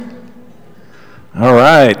All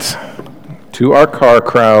right, to our car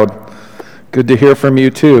crowd, good to hear from you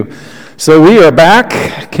too. So we are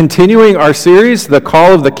back, continuing our series, The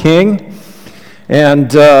Call of the King,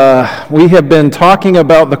 and we have been talking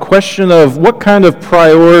about the question of what kind of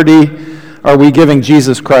priority are we giving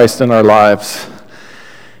Jesus Christ in our lives.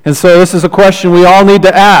 And so this is a question we all need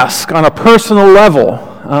to ask on a personal level,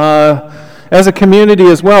 as a community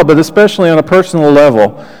as well, but especially on a personal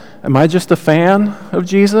level. Am I just a fan of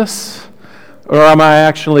Jesus? Or am I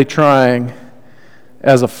actually trying,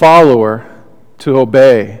 as a follower, to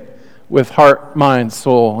obey with heart, mind,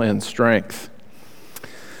 soul, and strength?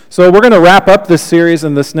 So we're going to wrap up this series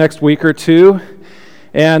in this next week or two,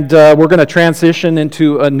 and we're going to transition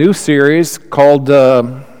into a new series called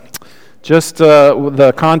the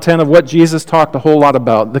content of what Jesus talked a whole lot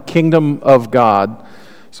about, the kingdom of God.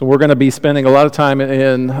 So we're going to be spending a lot of time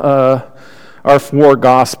in our four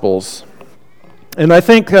Gospels. And I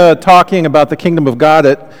think talking about the kingdom of God,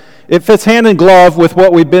 it fits hand in glove with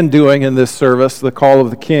what we've been doing in this service, the Call of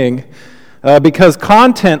the King, because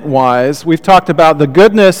content-wise, we've talked about the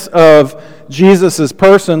goodness of Jesus'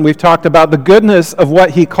 person, we've talked about the goodness of what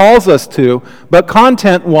he calls us to, but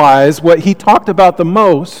content-wise, what he talked about the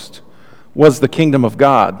most was the kingdom of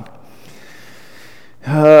God.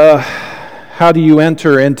 How do you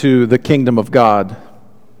enter into the kingdom of God?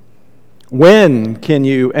 When can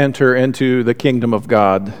you enter into the kingdom of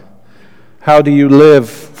God? How do you live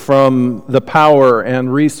from the power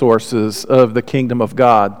and resources of the kingdom of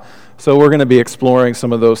God? So we're going to be exploring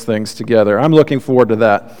some of those things together. I'm looking forward to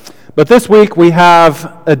that. But this week we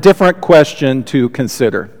have a different question to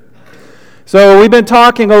consider. So we've been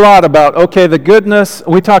talking a lot about, the goodness.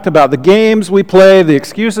 We talked about the games we play, the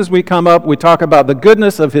excuses we come up. We talk about the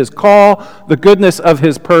goodness of his call, the goodness of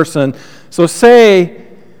his person. So say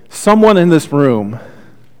someone in this room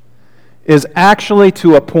is actually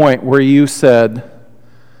to a point where you said,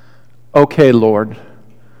 okay, Lord,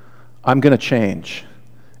 I'm going to change,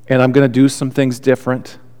 and I'm going to do some things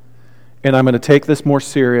different, and I'm going to take this more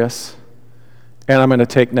serious, and I'm going to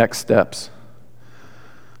take next steps.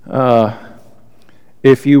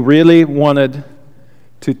 If you really wanted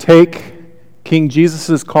to take King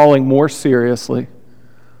Jesus' calling more seriously,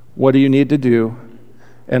 what do you need to do,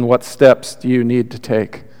 and what steps do you need to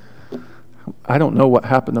take? I don't know what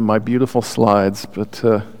happened to my beautiful slides, but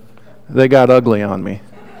they got ugly on me.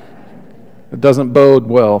 It doesn't bode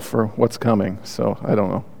well for what's coming, so I don't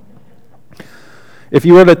know. If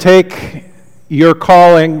you were to take your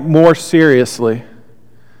calling more seriously,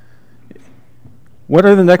 what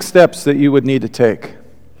are the next steps that you would need to take?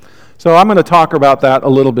 So I'm going to talk about that a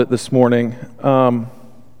little bit this morning. And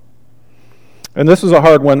this is a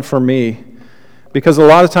hard one for me, because a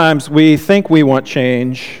lot of times we think we want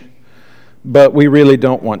change, but we really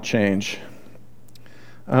don't want change.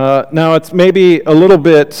 Now, it's maybe a little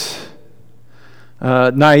bit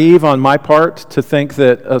naive on my part to think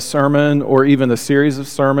that a sermon or even a series of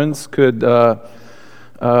sermons could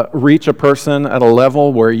reach a person at a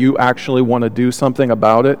level where you actually want to do something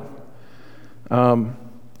about it.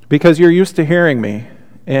 Because you're used to hearing me,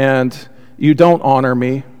 and you don't honor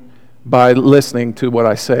me by listening to what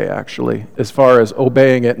I say, actually, as far as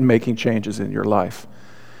obeying it and making changes in your life.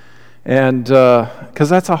 And because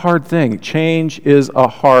that's a hard thing. Change is a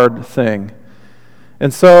hard thing.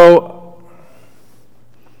 And so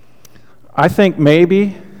I think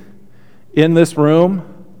maybe in this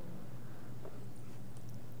room,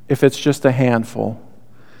 if it's just a handful,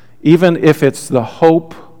 even if it's the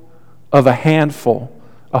hope of a handful,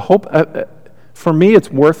 for me it's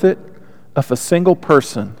worth it if a single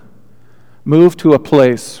person moved to a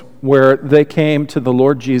place where they came to the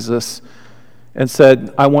Lord Jesus and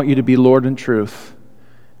said, I want you to be Lord in truth,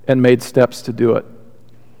 and made steps to do it.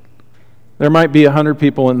 There might be 100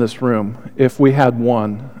 people in this room. If we had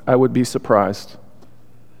one, I would be surprised.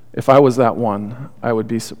 If I was that one, I would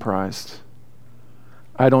be surprised.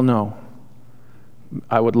 I don't know.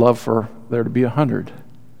 I would love for there to be 100.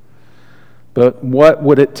 But what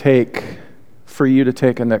would it take for you to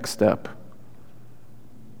take a next step?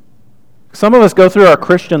 Some of us go through our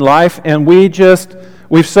Christian life and we've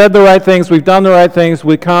said the right things, we've done the right things,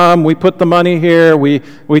 we come, we put the money here, we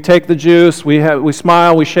take the juice, we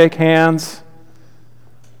smile, we shake hands.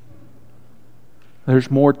 There's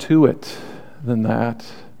more to it than that.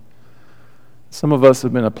 Some of us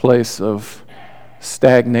have been in a place of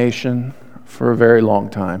stagnation for a very long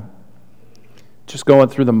time, just going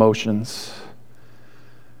through the motions.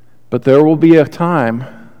 But there will be a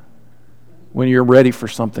time when you're ready for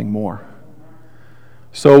something more.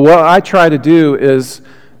 So what I try to do is,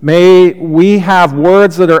 may we have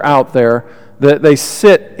words that are out there that they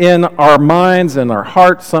sit in our minds and our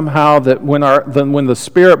hearts somehow, that when the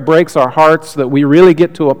Spirit breaks our hearts, that we really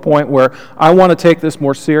get to a point where I want to take this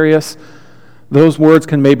more serious, those words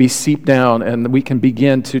can maybe seep down and we can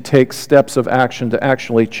begin to take steps of action to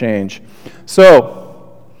actually change.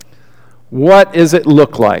 So, what does it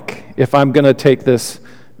look like if I'm going to take this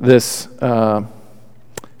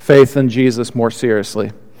faith in Jesus more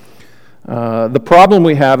seriously? The problem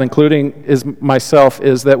we have, including myself,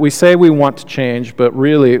 is that we say we want to change, but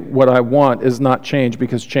really what I want is not change,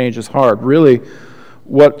 because change is hard. Really,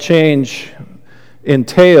 what change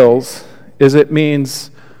entails is it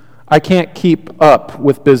means I can't keep up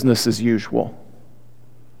with business as usual.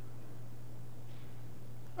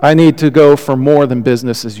 I need to go for more than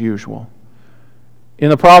business as usual.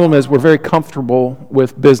 And the problem is we're very comfortable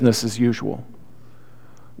with business as usual.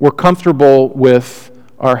 We're comfortable with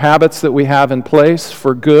our habits that we have in place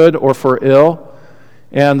for good or for ill,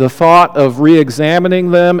 and the thought of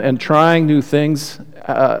re-examining them and trying new things,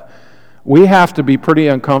 we have to be pretty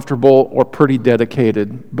uncomfortable or pretty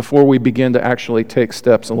dedicated before we begin to actually take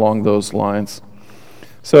steps along those lines.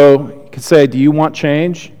 So you could say, do you want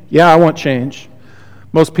change? Yeah, I want change.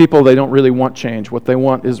 Most people, they don't really want change. What they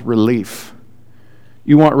want is relief.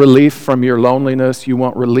 You want relief from your loneliness. You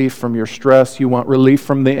want relief from your stress. You want relief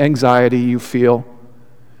from the anxiety you feel.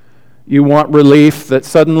 You want relief that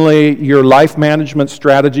suddenly your life management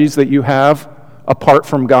strategies that you have apart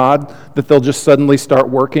from God, that they'll just suddenly start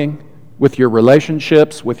working with your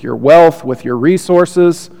relationships, with your wealth, with your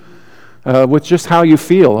resources, with just how you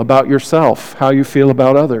feel about yourself, how you feel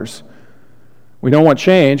about others. We don't want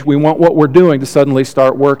change. We want what we're doing to suddenly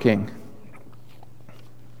start working.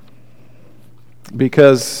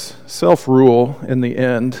 Because self-rule, in the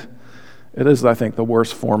end, it is, I think, the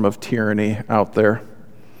worst form of tyranny out there.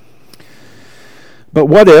 But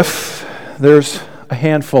what if there's a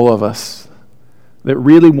handful of us that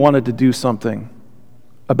really wanted to do something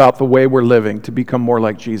about the way we're living to become more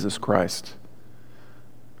like Jesus Christ?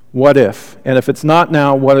 What if? And if it's not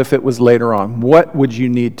now, what if it was later on? What would you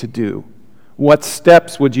need to do? What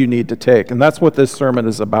steps would you need to take? And that's what this sermon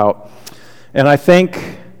is about. And I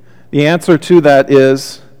think the answer to that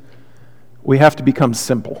is we have to become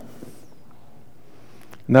simple.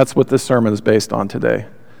 And that's what this sermon is based on today.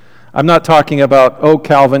 I'm not talking about, oh,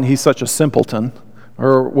 Calvin, he's such a simpleton,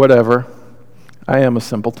 or whatever. I am a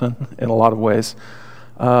simpleton in a lot of ways.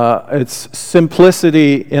 It's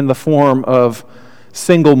simplicity in the form of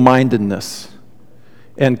single-mindedness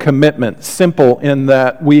and commitment. Simple in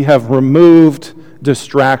that we have removed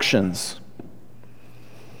distractions.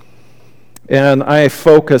 And I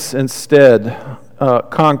focus instead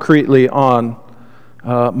concretely on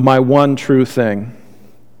my one true thing.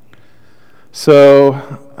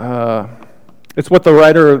 So it's what the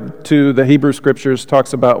writer to the Hebrew Scriptures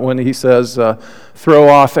talks about when he says, throw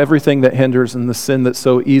off everything that hinders and the sin that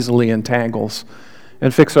so easily entangles,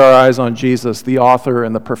 and fix our eyes on Jesus, the author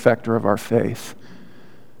and the perfecter of our faith.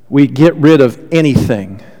 We get rid of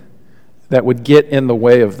anything that would get in the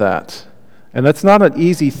way of that. And that's not an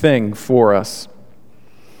easy thing for us.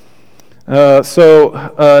 In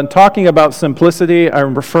talking about simplicity,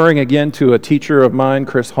 I'm referring again to a teacher of mine,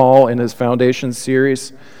 Chris Hall, in his Foundation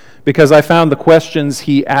series, because I found the questions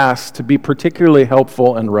he asked to be particularly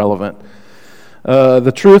helpful and relevant.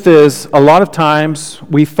 The truth is, a lot of times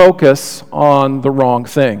we focus on the wrong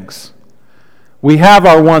things. We have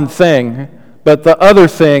our one thing, but the other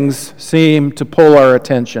things seem to pull our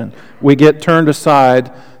attention. We get turned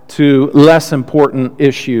aside to less important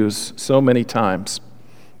issues so many times.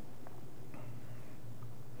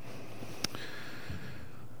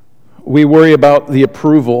 We worry about the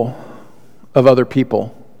approval of other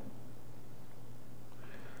people.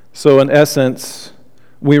 So in essence,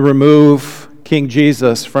 we remove King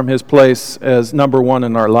Jesus from his place as number one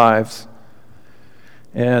in our lives.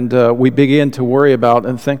 And we begin to worry about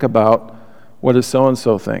and think about, what does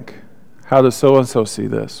so-and-so think? How does so-and-so see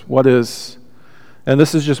this? And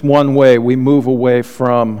this is just one way we move away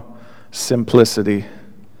from simplicity.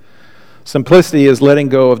 Simplicity is letting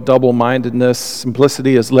go of double-mindedness.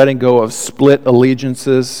 Simplicity is letting go of split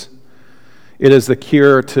allegiances. It is the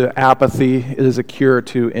cure to apathy. It is a cure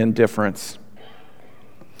to indifference.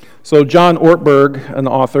 So John Ortberg, an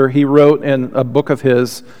author, he wrote in a book of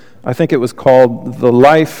his, I think it was called The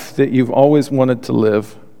Life That You've Always Wanted to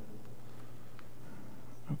Live.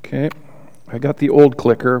 Okay, I got the old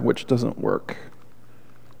clicker, which doesn't work.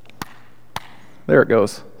 There it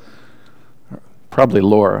goes. Probably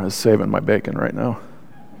Laura is saving my bacon right now.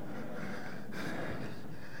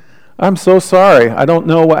 I'm so sorry. I don't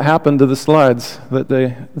know what happened to the slides that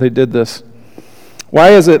they did this.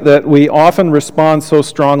 Why is it that we often respond so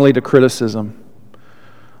strongly to criticism?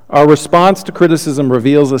 Our response to criticism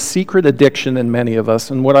reveals a secret addiction in many of us,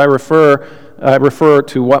 and I refer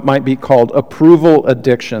to what might be called approval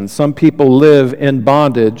addiction. Some people live in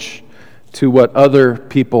bondage to what other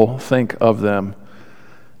people think of them.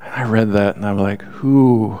 I read that and I'm like,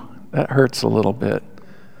 ooh, that hurts a little bit.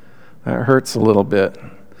 That hurts a little bit.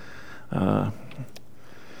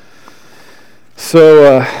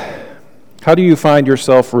 So how do you find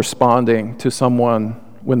yourself responding to someone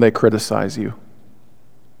when they criticize you?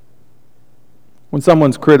 When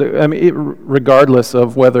someone's regardless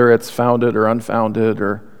of whether it's founded or unfounded,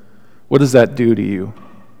 or what does that do to you?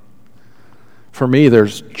 For me,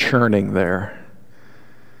 there's churning there.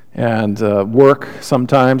 And work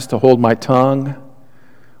sometimes to hold my tongue,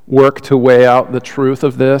 work to weigh out the truth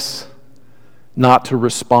of this, not to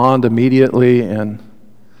respond immediately,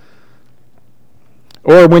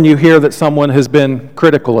 or when you hear that someone has been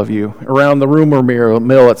critical of you, around the rumor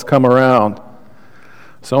mill it's come around.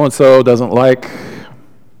 So-and-so doesn't like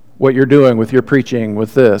what you're doing with your preaching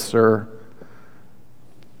with this, or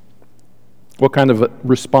what kind of a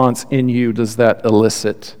response in you does that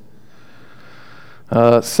elicit?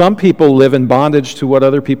 Some people live in bondage to what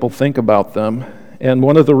other people think about them, and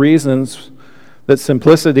one of the reasons that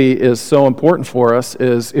simplicity is so important for us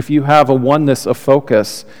is if you have a oneness of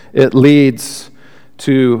focus, it leads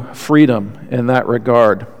to freedom in that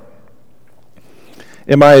regard.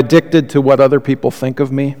 Am I addicted to what other people think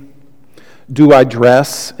of me? Do I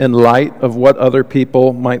dress in light of what other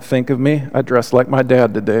people might think of me? I dressed like my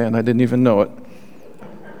dad today, and I didn't even know it.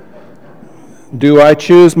 Do I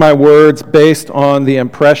choose my words based on the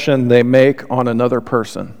impression they make on another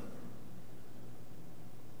person?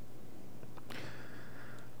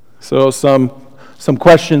 So some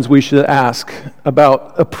questions we should ask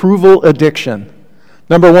about approval addiction.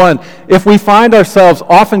 Number one, if we find ourselves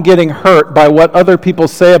often getting hurt by what other people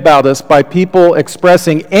say about us, by people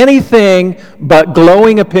expressing anything but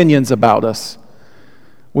glowing opinions about us,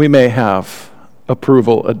 we may have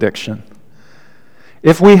approval addiction.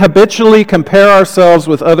 If we habitually compare ourselves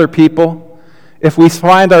with other people, if we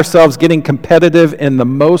find ourselves getting competitive in the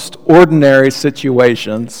most ordinary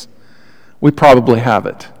situations, we probably have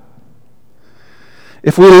it.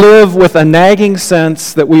 If we live with a nagging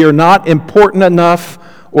sense that we are not important enough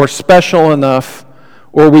or special enough,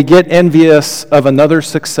 or we get envious of another's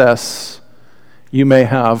success, you may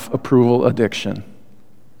have approval addiction.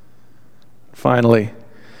 Finally,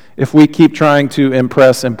 if we keep trying to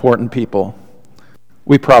impress important people,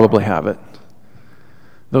 we probably have it.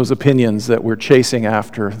 Those opinions that we're chasing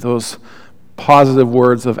after, those positive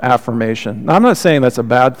words of affirmation. Now, I'm not saying that's a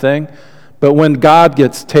bad thing, but when God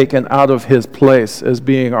gets taken out of his place as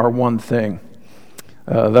being our one thing,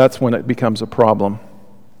 that's when it becomes a problem.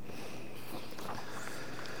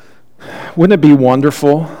 Wouldn't it be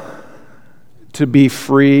wonderful to be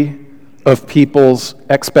free of people's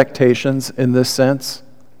expectations in this sense?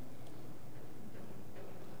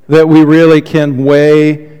 That we really can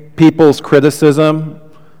weigh people's criticism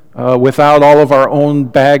without all of our own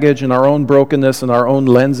baggage and our own brokenness and our own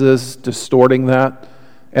lenses distorting that,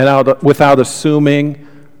 and without assuming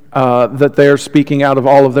that they're speaking out of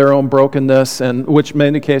all of their own brokenness, and which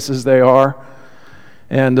many cases they are,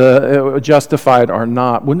 and justified or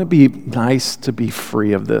not. Wouldn't it be nice to be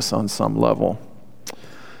free of this on some level?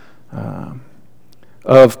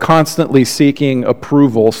 Of constantly seeking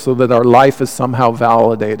approval so that our life is somehow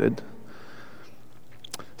validated.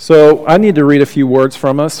 So I need to read a few words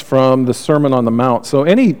from us from the Sermon on the Mount. So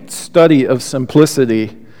any study of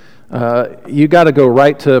simplicity, you got to go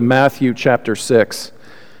right to Matthew chapter 6.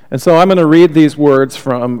 And so I'm going to read these words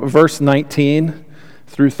from verse 19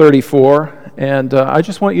 through 34, and I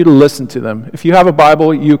just want you to listen to them. If you have a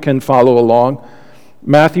Bible, you can follow along.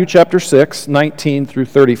 Matthew chapter 6, 19 through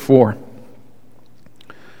 34.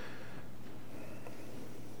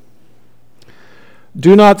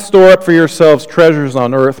 Do not store up for yourselves treasures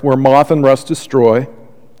on earth where moth and rust destroy,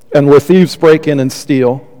 and where thieves break in and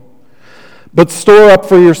steal. But store up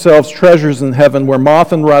for yourselves treasures in heaven where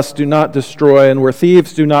moth and rust do not destroy, and where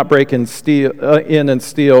thieves do not break in and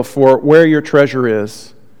steal. For where your treasure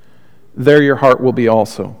is, there your heart will be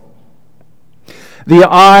also. The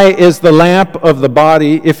eye is the lamp of the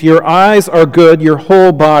body. If your eyes are good, your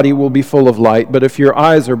whole body will be full of light. But if your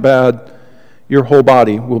eyes are bad, your whole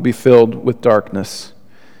body will be filled with darkness.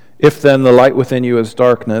 If then the light within you is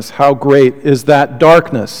darkness, how great is that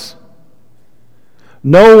darkness?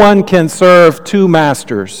 No one can serve two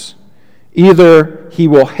masters. Either he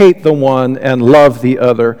will hate the one and love the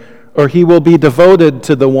other, or he will be devoted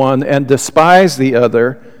to the one and despise the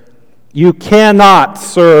other. You cannot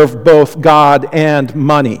serve both God and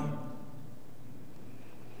money.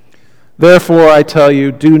 Therefore, I tell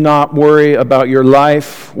you, do not worry about your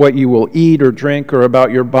life, what you will eat or drink, or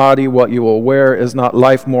about your body, what you will wear. Is not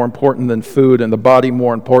life more important than food, and the body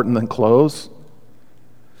more important than clothes?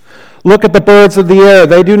 Look at the birds of the air.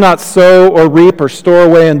 They do not sow or reap or store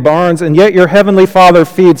away in barns, and yet your heavenly Father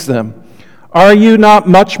feeds them. Are you not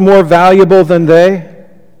much more valuable than they?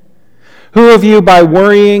 Who of you, by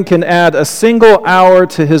worrying, can add a single hour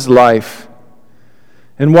to his life?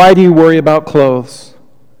 And why do you worry about clothes?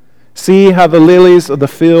 See how the lilies of the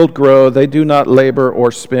field grow. They do not labor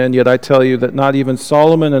or spin. Yet I tell you that not even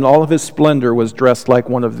Solomon in all of his splendor was dressed like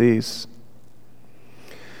one of these.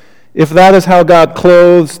 If that is how God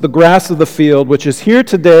clothes the grass of the field, which is here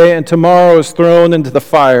today and tomorrow is thrown into the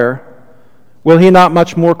fire, will he not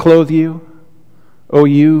much more clothe you, O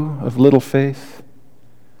you of little faith?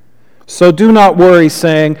 So do not worry,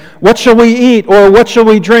 saying, what shall we eat, or what shall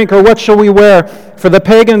we drink, or what shall we wear? For the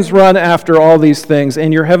pagans run after all these things,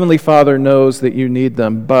 and your heavenly Father knows that you need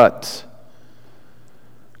them. But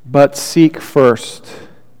seek first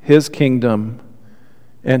his kingdom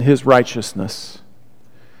and his righteousness,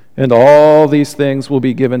 and all these things will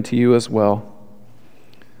be given to you as well.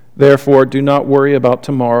 Therefore, do not worry about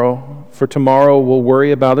tomorrow, for tomorrow will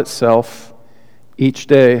worry about itself. Each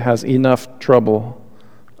day has enough trouble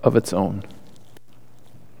of its own.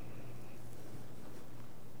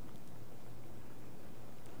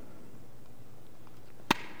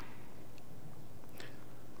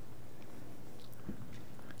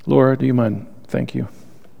 Laura, do you mind? Thank you.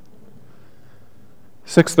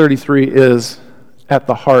 633 is at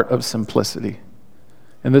the heart of simplicity.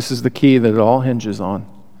 And this is the key that it all hinges on.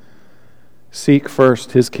 Seek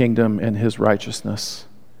first his kingdom and his righteousness,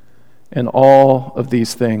 and all of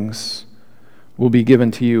these things will be given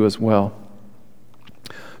to you as well.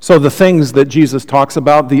 So the things that Jesus talks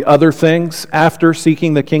about, the other things after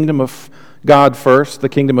seeking the kingdom of God first, the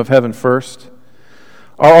kingdom of heaven first,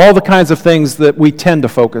 are all the kinds of things that we tend to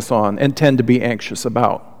focus on and tend to be anxious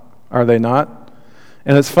about, are they not?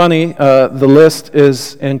 And it's funny, the list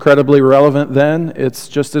is incredibly relevant then. It's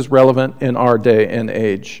just as relevant in our day and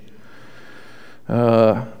age.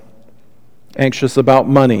 Anxious about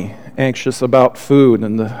money, anxious about food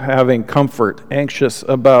and having comfort, anxious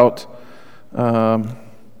about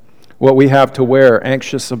what we have to wear,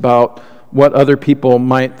 anxious about what other people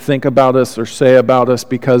might think about us or say about us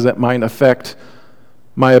because it might affect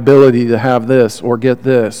my ability to have this or get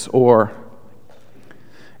this. And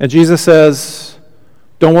Jesus says,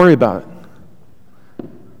 don't worry about it.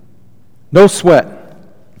 No sweat.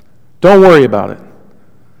 Don't worry about it.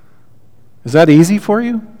 Is that easy for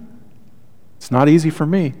you? It's not easy for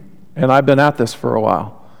me, and I've been at this for a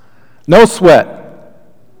while. No sweat.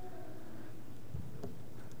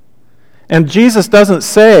 And Jesus doesn't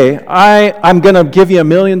say, I'm going to give you $1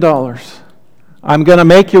 million. I'm going to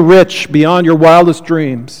make you rich beyond your wildest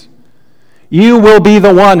dreams. You will be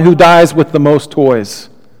the one who dies with the most toys.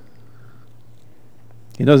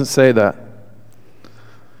 He doesn't say that.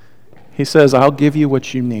 He says, I'll give you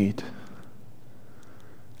what you need.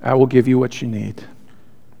 I will give you what you need.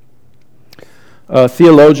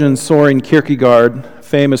 Theologian Soren Kierkegaard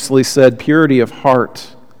famously said, purity of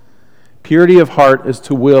heart is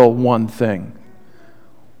to will one thing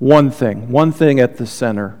at the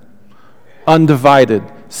center, undivided,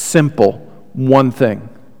 simple, one thing.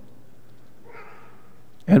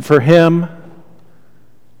 And for him,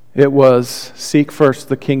 it was seek first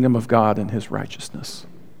the kingdom of God and his righteousness.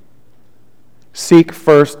 Seek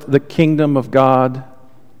first the kingdom of God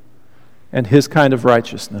and his kind of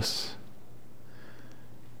righteousness.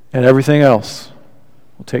 And everything else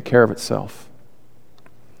will take care of itself.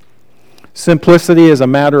 Simplicity is a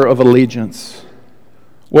matter of allegiance.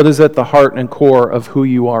 What is at the heart and core of who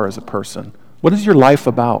you are as a person? What is your life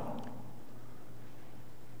about?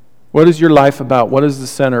 What is your life about? What is the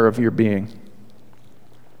center of your being?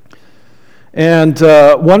 And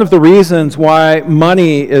one of the reasons why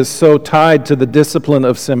money is so tied to the discipline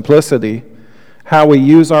of simplicity, how we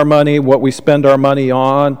use our money, what we spend our money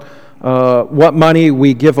on, what money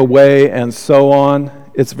we give away, and so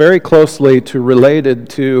on, it's very closely related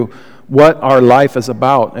to what our life is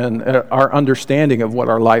about, and our understanding of what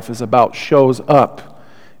our life is about shows up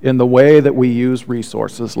in the way that we use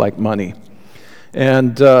resources like money.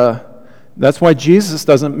 And that's why Jesus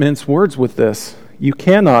doesn't mince words with this. You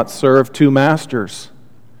cannot serve two masters.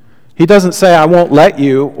 He doesn't say, I won't let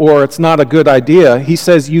you, or it's not a good idea. He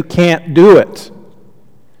says, you can't do it.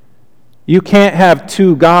 You can't have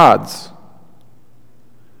two gods.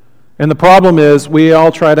 And the problem is, we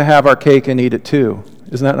all try to have our cake and eat it too.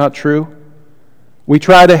 Isn't that not true? We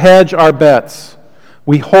try to hedge our bets.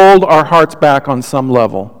 We hold our hearts back on some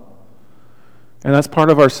level. And that's part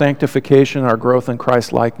of our sanctification, our growth in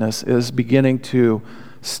Christ-likeness, is beginning to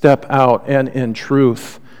step out and in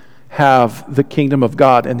truth have the kingdom of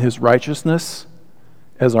God and his righteousness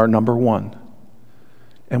as our number one.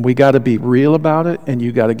 And we got to be real about it, and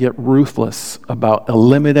you got to get ruthless about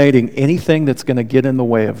eliminating anything that's going to get in the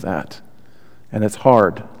way of that. And it's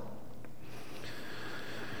hard.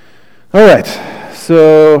 All right,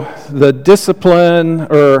 so the discipline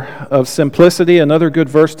of simplicity, another good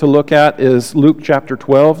verse to look at is Luke chapter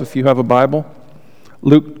 12, if you have a Bible.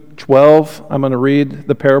 Luke 12, I'm going to read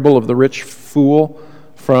the parable of the rich fool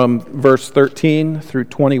from verse 13 through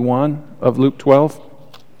 21 of Luke 12.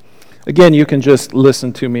 Again, you can just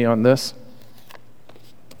listen to me on this.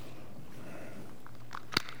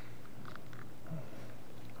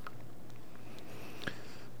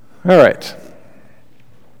 All right.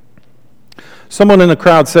 Someone in the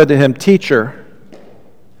crowd said to him, Teacher,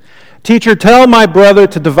 tell my brother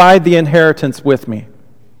to divide the inheritance with me.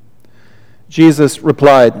 Jesus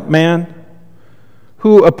replied, Man,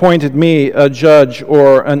 who appointed me a judge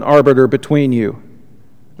or an arbiter between you?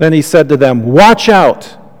 Then he said to them, Watch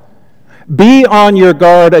out! Be on your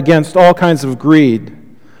guard against all kinds of greed.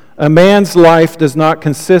 A man's life does not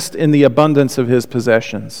consist in the abundance of his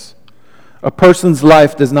possessions. A person's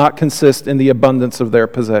life does not consist in the abundance of their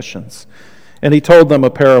possessions. And he told them a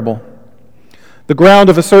parable. The ground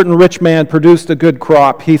of a certain rich man produced a good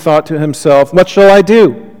crop. He thought to himself, What shall I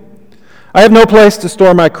do? I have no place to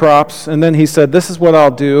store my crops. And then he said, This is what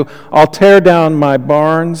I'll do. I'll tear down my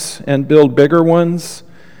barns and build bigger ones.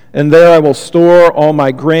 And there I will store all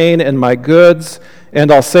my grain and my goods.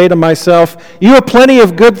 And I'll say to myself, You have plenty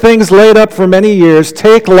of good things laid up for many years.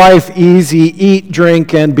 Take life easy, eat,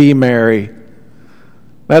 drink, and be merry.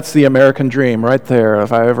 That's the American dream right there,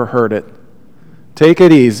 if I ever heard it. Take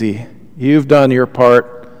it easy. You've done your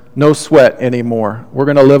part. No sweat anymore. We're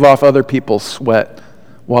going to live off other people's sweat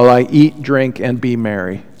while I eat, drink, and be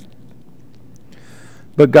merry.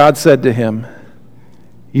 But God said to him,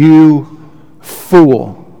 You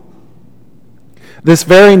fool. This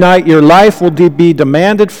very night your life will be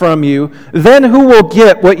demanded from you. Then who will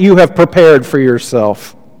get what you have prepared for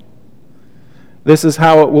yourself? This is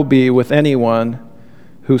how it will be with anyone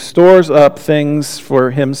who stores up things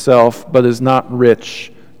for himself but is not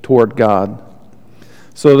rich toward God.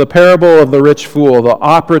 So the parable of the rich fool, the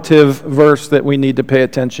operative verse that we need to pay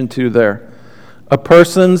attention to there. A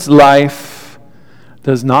person's life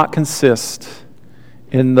does not consist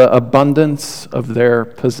in the abundance of their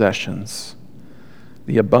possessions.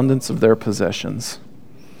 The abundance of their possessions.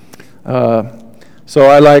 So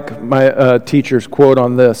I like my teacher's quote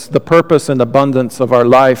on this. The purpose and abundance of our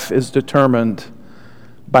life is determined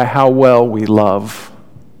by how well we love.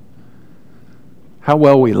 How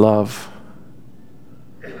well we love.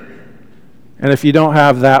 And if you don't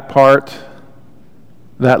have that part,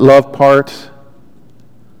 that love part,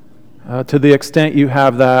 to the extent you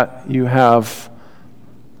have that, you have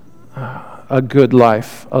a good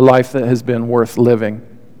life, a life that has been worth living.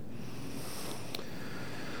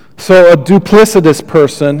 So a duplicitous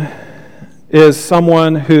person is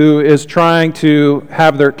someone who is trying to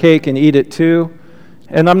have their cake and eat it too.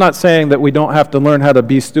 And I'm not saying that we don't have to learn how to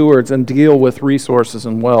be stewards and deal with resources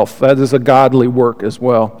and wealth. That is a godly work as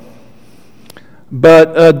well. But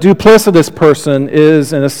a duplicitous person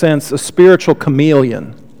is, in a sense, a spiritual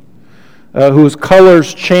chameleon whose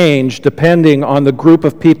colors change depending on the group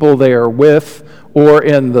of people they are with or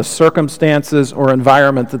in the circumstances or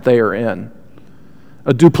environment that they are in.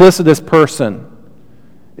 A duplicitous person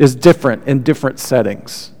is different in different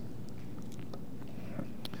settings.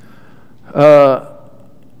 And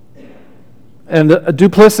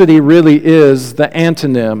duplicity really is the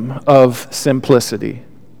antonym of simplicity.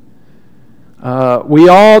 We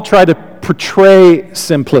all try to portray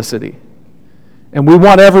simplicity. And we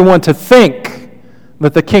want everyone to think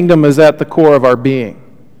that the kingdom is at the core of our being.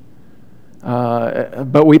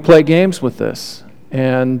 But we play games with this.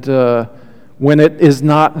 And when it is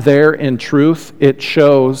not there in truth, it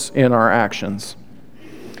shows in our actions.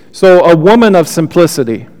 So a woman of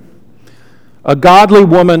simplicity, a godly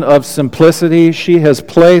woman of simplicity, she has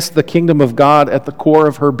placed the kingdom of God at the core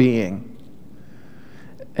of her being.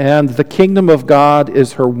 And the kingdom of God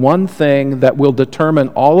is her one thing that will determine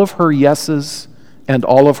all of her yeses and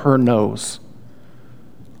all of her noes.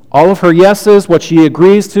 All of her yeses, what she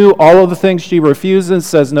agrees to, all of the things she refuses,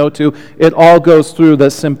 says no to, it all goes through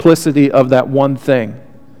the simplicity of that one thing.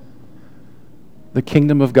 The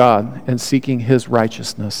kingdom of God and seeking his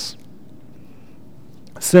righteousness.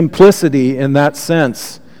 Simplicity in that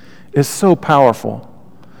sense is so powerful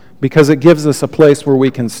because it gives us a place where we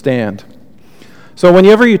can stand. So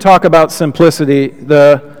whenever you talk about simplicity,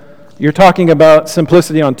 you're talking about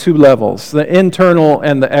simplicity on two levels, the internal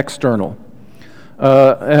and the external.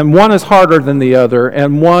 And one is harder than the other,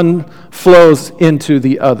 and one flows into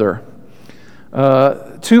the other.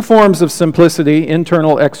 Two forms of simplicity,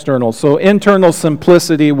 internal, external. So internal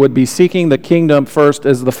simplicity would be seeking the kingdom first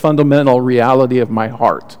as the fundamental reality of my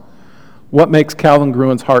heart. What makes Calvin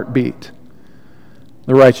Gruen's heart beat?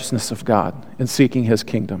 The righteousness of God and seeking his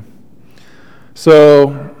kingdom.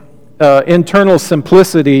 So internal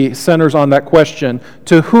simplicity centers on that question,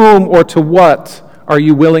 to whom or to what are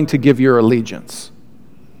you willing to give your allegiance?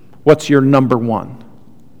 What's your number one?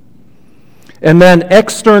 And then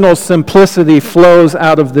external simplicity flows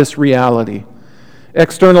out of this reality.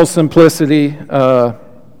 External simplicity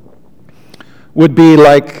would be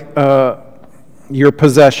like your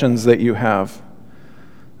possessions that you have,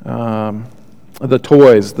 the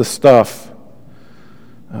toys, the stuff.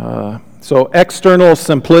 So external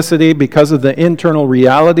simplicity, because of the internal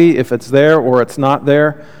reality, if it's there or it's not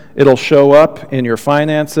there, it'll show up in your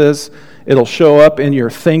finances. It'll show up in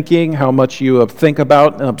your thinking, how much you think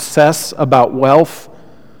about and obsess about wealth.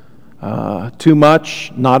 Too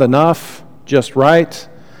much, not enough, just right.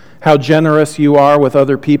 How generous you are with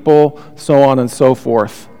other people, so on and so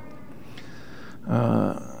forth.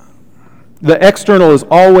 The external is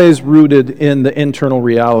always rooted in the internal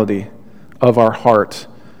reality of our heart.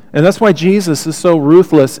 And that's why Jesus is so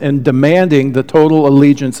ruthless in demanding the total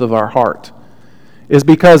allegiance of our heart. Is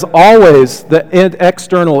because always the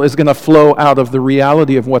external is going to flow out of the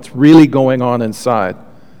reality of what's really going on inside.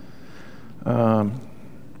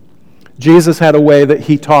 Jesus had a way that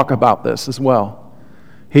he talked about this as well.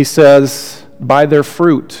 He says, by their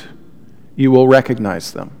fruit you will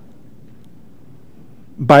recognize them.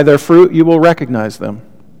 By their fruit you will recognize them.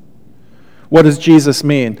 What does Jesus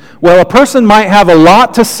mean? Well, a person might have a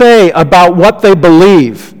lot to say about what they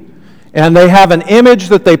believe. And they have an image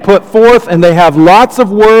that they put forth, and they have lots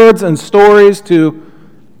of words and stories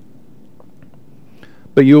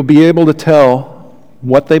but you'll be able to tell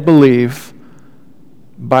what they believe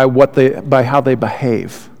by how they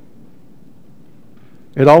behave.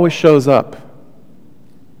 It always shows up.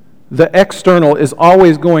 The external is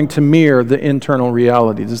always going to mirror the internal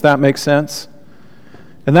reality. Does that make sense?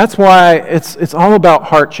 And that's why it's all about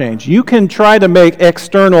heart change. You can try to make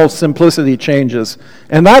external simplicity changes,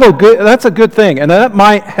 and that's a good thing, and that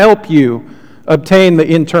might help you obtain the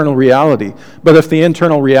internal reality. But if the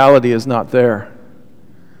internal reality is not there,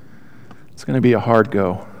 it's going to be a hard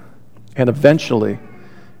go. And eventually,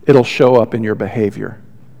 it'll show up in your behavior.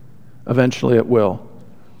 Eventually it will.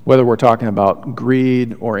 Whether we're talking about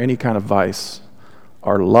greed or any kind of vice,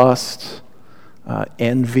 or lust,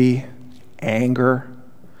 envy, anger,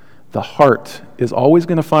 the heart is always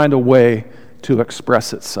going to find a way to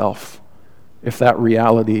express itself if that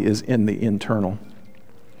reality is in the internal.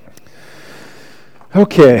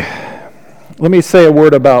 Okay, let me say a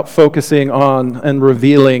word about focusing on and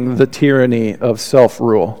revealing the tyranny of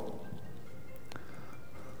self-rule.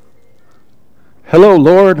 Hello,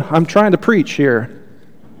 Lord, I'm trying to preach here.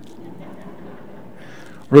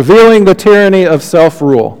 Revealing the tyranny of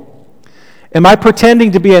self-rule. Am I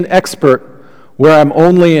pretending to be an expert where I'm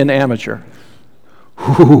only an amateur?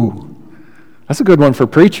 Ooh, that's a good one for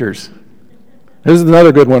preachers. This is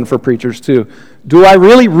another good one for preachers too. Do I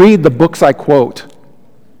really read the books I quote?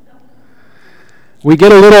 We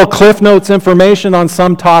get a little Cliff Notes information on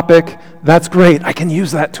some topic. That's great. I can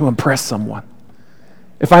use that to impress someone.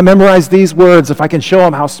 If I memorize these words, if I can show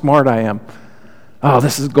them how smart I am, oh,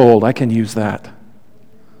 this is gold. I can use that.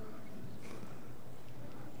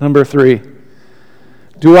 Number 3.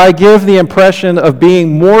 Do I give the impression of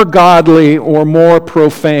being more godly or more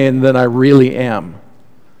profane than I really am?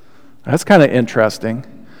 That's kind of interesting.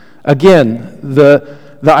 Again, the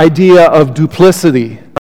idea of duplicity.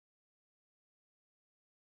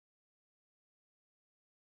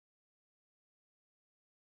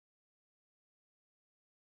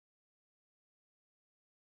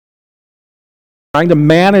 Trying to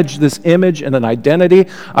manage this image and an identity.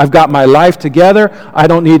 I've got my life together. I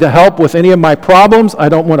don't need to help with any of my problems. I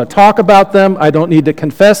don't want to talk about them. I don't need to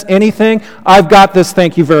confess anything. I've got this,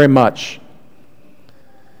 thank you very much.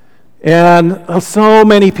 And so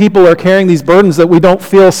many people are carrying these burdens that we don't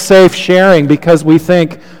feel safe sharing because we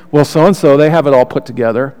think, well, so-and-so, they have it all put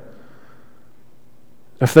together.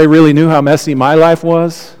 If they really knew how messy my life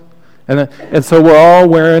was. And so we're all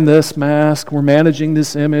wearing this mask. We're managing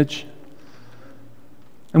this image.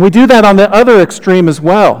 And we do that on the other extreme as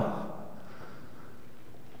well.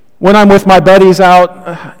 When I'm with my buddies out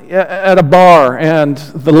at a bar and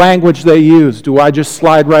the language they use, do I just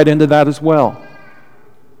slide right into that as well?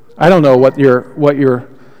 I don't know what your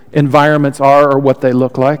environments are or what they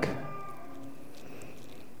look like.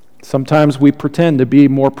 Sometimes we pretend to be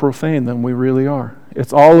more profane than we really are.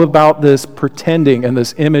 It's all about this pretending and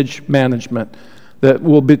this image management that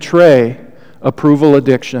will betray approval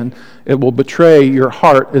addiction. It will betray your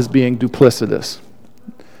heart as being duplicitous.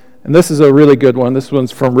 And this is a really good one. This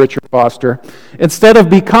one's from Richard Foster. Instead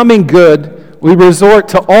of becoming good, we resort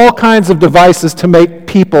to all kinds of devices to make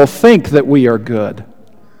people think that we are good.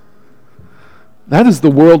 That is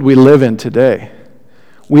the world we live in today.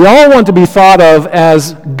 We all want to be thought of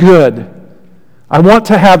as good. I want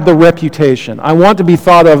to have the reputation. I want to be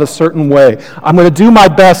thought of a certain way. I'm going to do my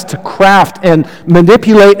best to craft and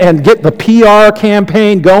manipulate and get the PR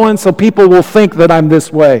campaign going so people will think that I'm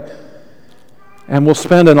this way. And we'll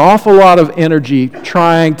spend an awful lot of energy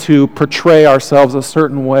trying to portray ourselves a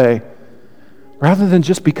certain way rather than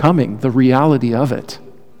just becoming the reality of it.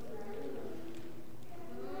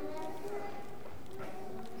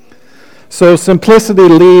 So simplicity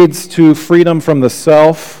leads to freedom from the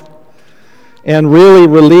self and really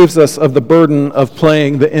relieves us of the burden of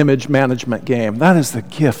playing the image management game. That is the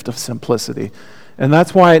gift of simplicity. And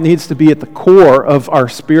that's why it needs to be at the core of our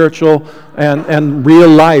spiritual and real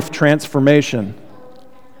life transformation.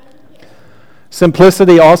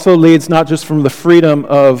 Simplicity also leads not just from the freedom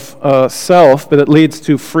of self, but it leads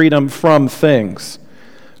to freedom from things.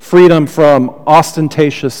 Freedom from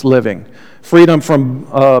ostentatious living. Freedom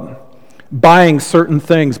from buying certain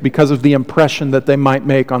things because of the impression that they might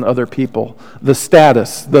make on other people. The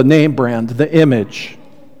status, the name brand, the image.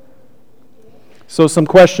 So some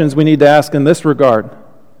questions we need to ask in this regard.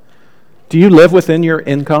 Do you live within your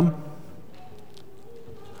income?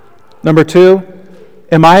 Number 2,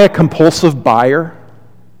 am I a compulsive buyer?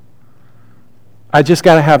 I just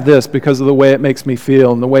got to have this because of the way it makes me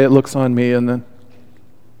feel and the way it looks on me. And then,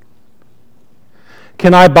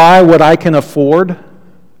 can I buy what I can afford?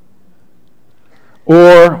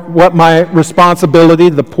 Or what my responsibility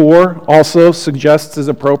to the poor also suggests is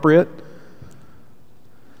appropriate?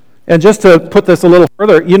 And just to put this a little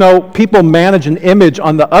further, people manage an image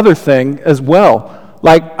on the other thing as well.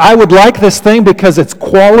 Like, I would like this thing because it's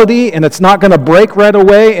quality and it's not going to break right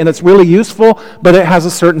away and it's really useful, but it has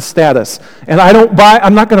a certain status. And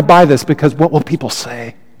I'm not going to buy this because what will people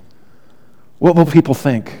say? What will people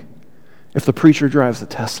think if the preacher drives a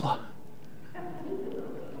Tesla?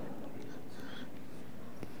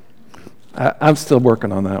 I'm still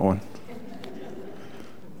working on that one.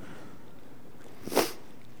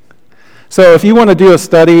 So if you want to do a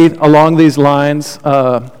study along these lines,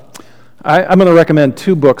 I'm going to recommend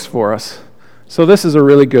 2 books for us. So this is a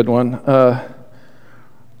really good one.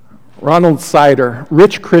 Ronald Sider,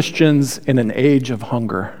 Rich Christians in an Age of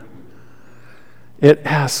Hunger. It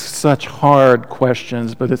asks such hard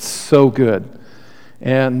questions, but it's so good.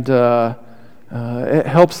 And it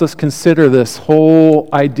helps us consider this whole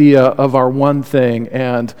idea of our one thing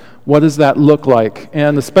and what does that look like,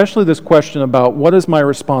 and especially this question about what is my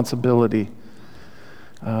responsibility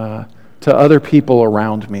to other people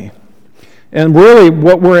around me. And really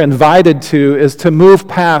what we're invited to is to move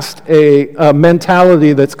past a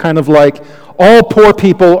mentality that's kind of like all poor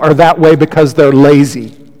people are that way because they're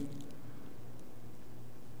lazy.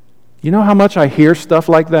 You know how much I hear stuff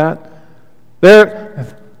like that?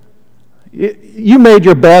 You made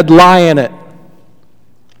your bed, lie in it.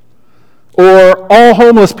 Or all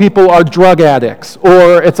homeless people are drug addicts,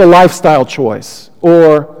 or it's a lifestyle choice,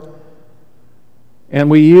 and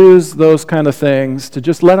we use those kind of things to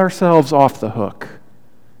just let ourselves off the hook.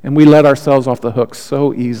 And we let ourselves off the hook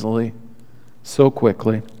so easily, so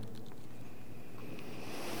quickly.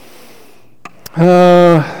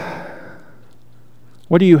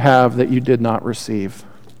 What do you have that you did not receive?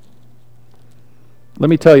 Let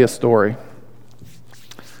me tell you a story.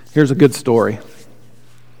 Here's a good story.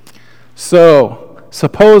 So,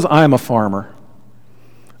 suppose I'm a farmer.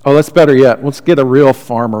 Oh, that's better yet. Let's get a real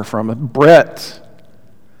farmer from it. Brett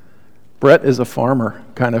is a farmer,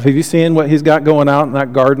 kind of. Have you seen what he's got going out in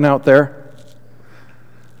that garden out there?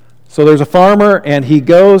 So there's a farmer, and he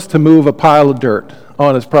goes to move a pile of dirt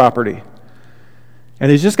on his property.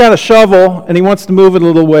 And he's just got a shovel, and he wants to move it a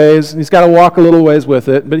little ways, and he's got to walk a little ways with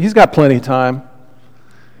it, but he's got plenty of time.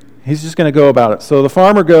 He's just going to go about it. So the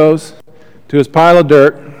farmer goes to his pile of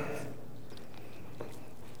dirt.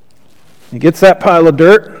 He gets that pile of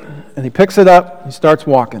dirt, and he picks it up, he starts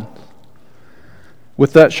walking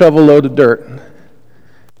with that shovel load of dirt.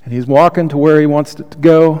 And he's walking to where he wants it to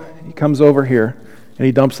go. He comes over here, and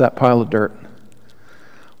he dumps that pile of dirt.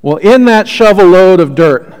 Well, in that shovel load of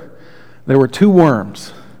dirt, there were two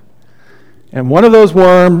worms. And one of those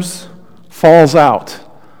worms falls out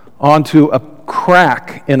onto a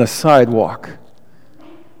crack in a sidewalk.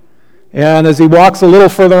 And as he walks a little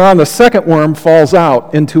further on, the second worm falls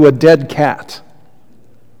out into a dead cat.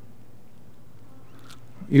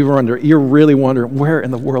 You're really wondering, where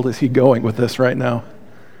in the world is he going with this right now?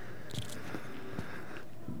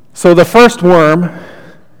 So the first worm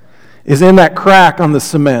is in that crack on the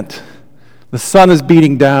cement. The sun is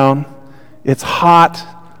beating down. It's hot.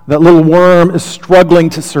 That little worm is struggling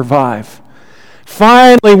to survive.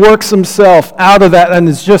 Finally works himself out of that and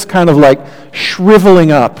is just kind of like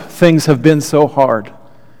shriveling up. Things have been so hard.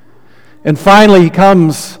 And finally he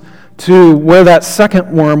comes to where that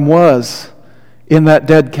second worm was in that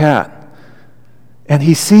dead cat. And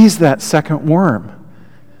he sees that second worm.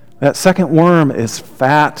 That second worm is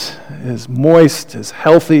fat, is moist, is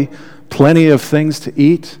healthy, plenty of things to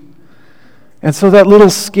eat. And so that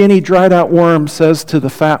little skinny, dried out worm says to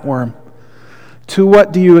the fat worm, "To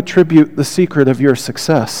what do you attribute the secret of your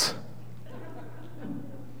success?"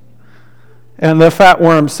 And the fat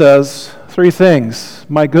worm says, "3 things: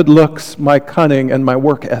 my good looks, my cunning, and my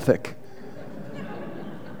work ethic."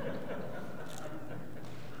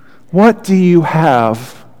 What do you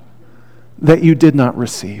have that you did not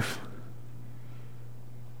receive?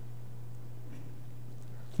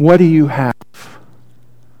 What do you have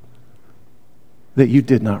that you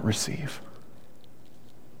did not receive?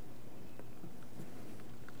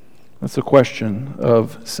 That's a question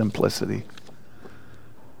of simplicity.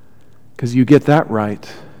 Because you get that right,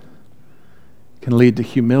 it can lead to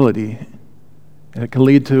humility, and it can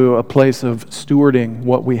lead to a place of stewarding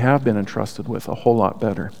what we have been entrusted with a whole lot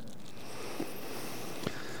better.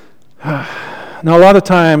 Now, a lot of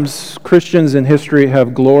times, Christians in history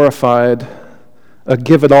have glorified a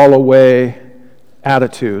give-it-all-away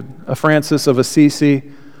attitude. A Francis of Assisi,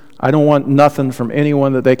 I don't want nothing from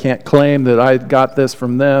anyone, that they can't claim that I got this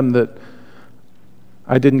from them, that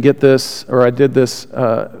I didn't get this or I did this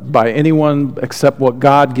by anyone except what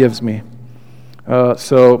God gives me.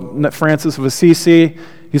 So Francis of Assisi,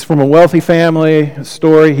 he's from a wealthy family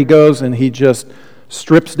story. He goes and he just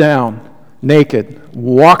strips down naked,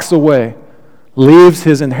 walks away, leaves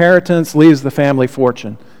his inheritance, leaves the family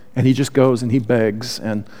fortune, and he just goes and he begs.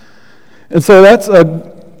 And so that's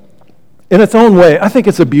in its own way, I think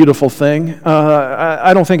it's a beautiful thing.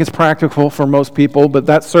 I don't think it's practical for most people, but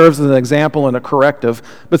that serves as an example and a corrective.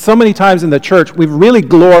 But so many times in the church, we've really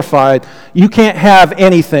glorified, you can't have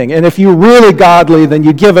anything, and if you're really godly, then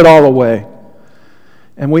you give it all away.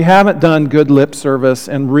 And we haven't done good lip service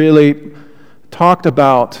and really talked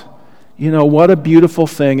about, what a beautiful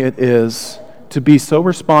thing it is to be so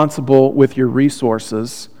responsible with your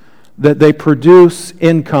resources that they produce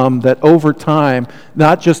income that over time,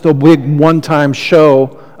 not just a big one-time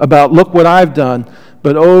show about look what I've done,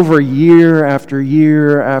 but over year after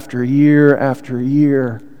year after year after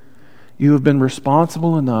year, you have been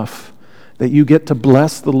responsible enough that you get to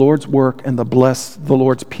bless the Lord's work and to bless the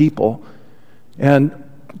Lord's people and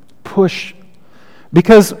push.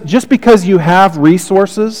 Because just because you have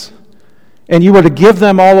resources and you were to give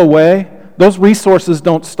them all away, those resources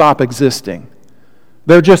don't stop existing.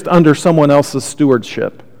 They're just under someone else's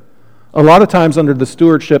stewardship. A lot of times under the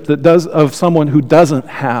stewardship of someone who doesn't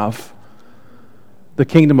have the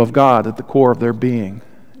kingdom of God at the core of their being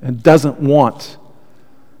and doesn't want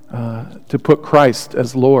to put Christ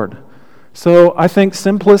as Lord. So I think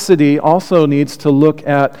simplicity also needs to look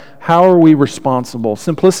at how are we responsible.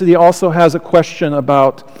 Simplicity also has a question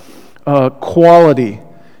about quality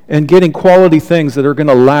and getting quality things that are going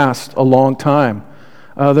to last a long time.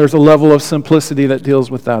 There's a level of simplicity that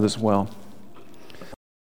deals with that as well.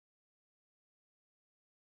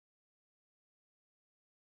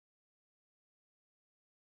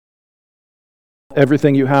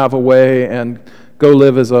 Everything you have away and go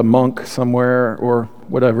live as a monk somewhere or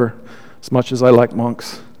whatever, as much as I like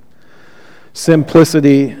monks.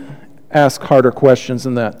 Simplicity asks harder questions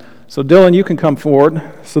than that. So Dylan, you can come forward.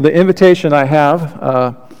 So the invitation I have,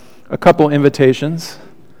 a couple invitations.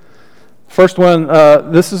 First one,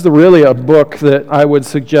 this is really a book that I would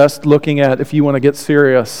suggest looking at if you want to get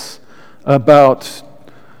serious about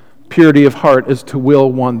purity of heart, is To Will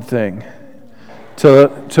One Thing.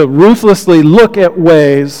 To ruthlessly look at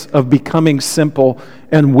ways of becoming simple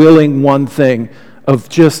and willing one thing, of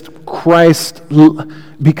just Christ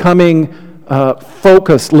becoming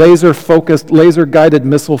focused, laser-guided,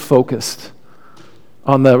 missile-focused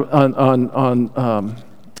on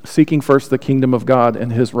seeking first the kingdom of God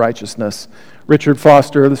and His righteousness. Richard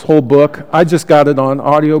Foster, this whole book, I just got it on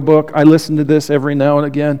audiobook. I listen to this every now and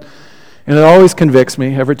again, and it always convicts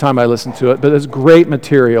me every time I listen to it, but it's great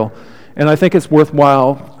material. And I think it's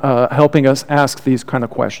worthwhile helping us ask these kind of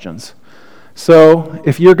questions. So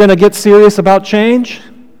if you're going to get serious about change,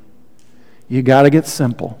 you got to get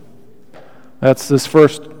simple. That's this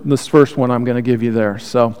first one I'm going to give you there.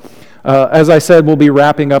 So as I said, we'll be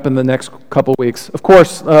wrapping up in the next couple weeks. Of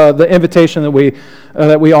course, the invitation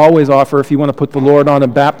that we always offer, if you want to put the Lord on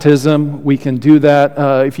in baptism, we can do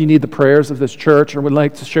that. If you need the prayers of this church or would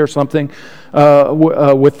like to share something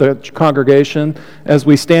with the congregation, as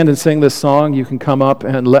we stand and sing this song, you can come up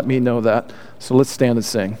and let me know that. So let's stand and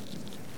sing.